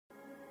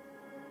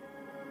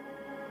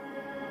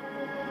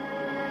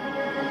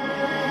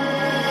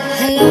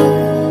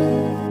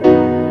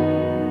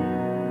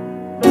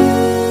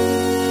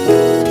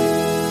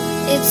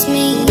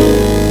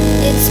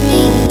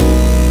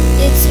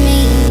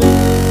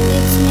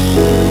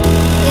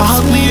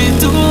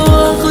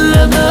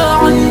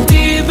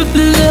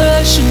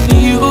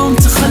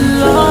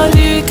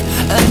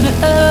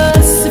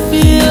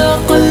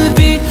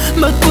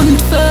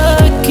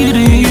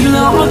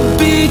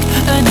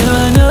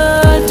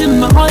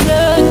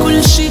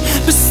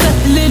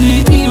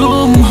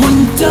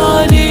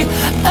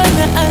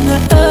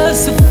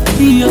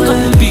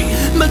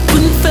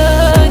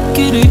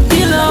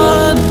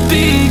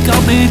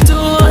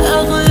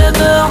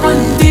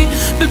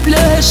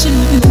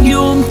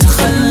يوم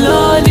تخلى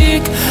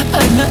عليك.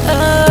 أنا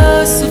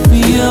آسف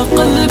يا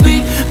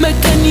قلبي ما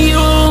كان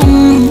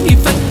يوم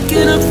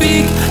يفكر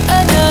فيك.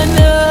 أنا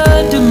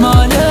نادم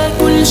على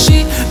كل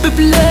شي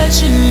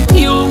ببلاش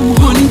اليوم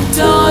هنت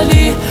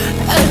عليه.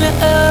 أنا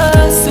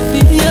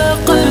آسف يا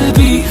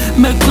قلبي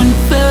ما كنت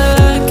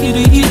فاكر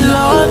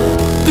يلعب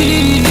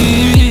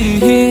بيك.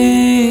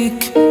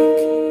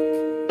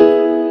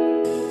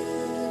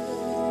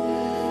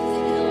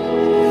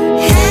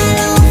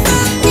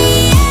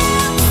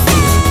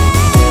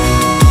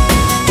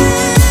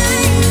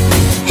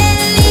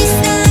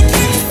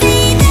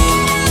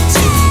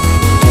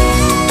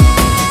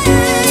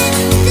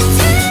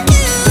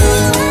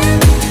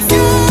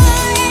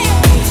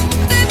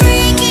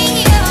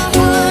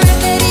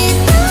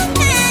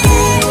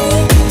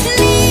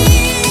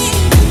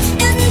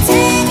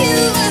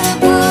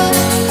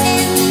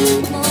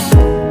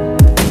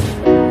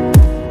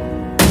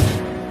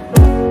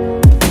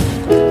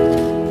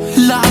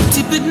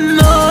 لعبتي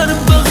بالنار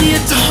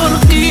بغيت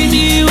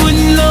تحرقيني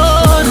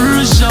والنار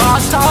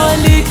رجعت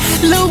عليك.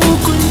 لو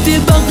كنت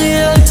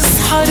بغيت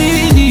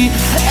تسحريني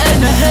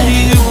أنا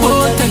هاري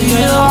بوتر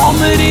يا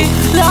عمري.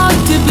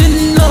 لعبتي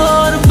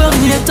بالنار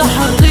بغيت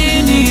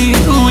تحرقيني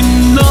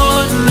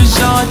والنار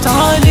رجعت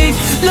عليك.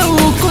 لو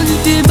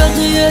كنت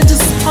بغيت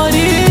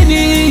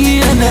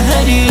تسحريني أنا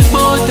هاري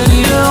بوتر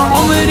يا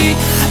عمري.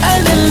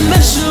 أنا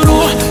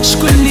المجروح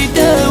شكون اللي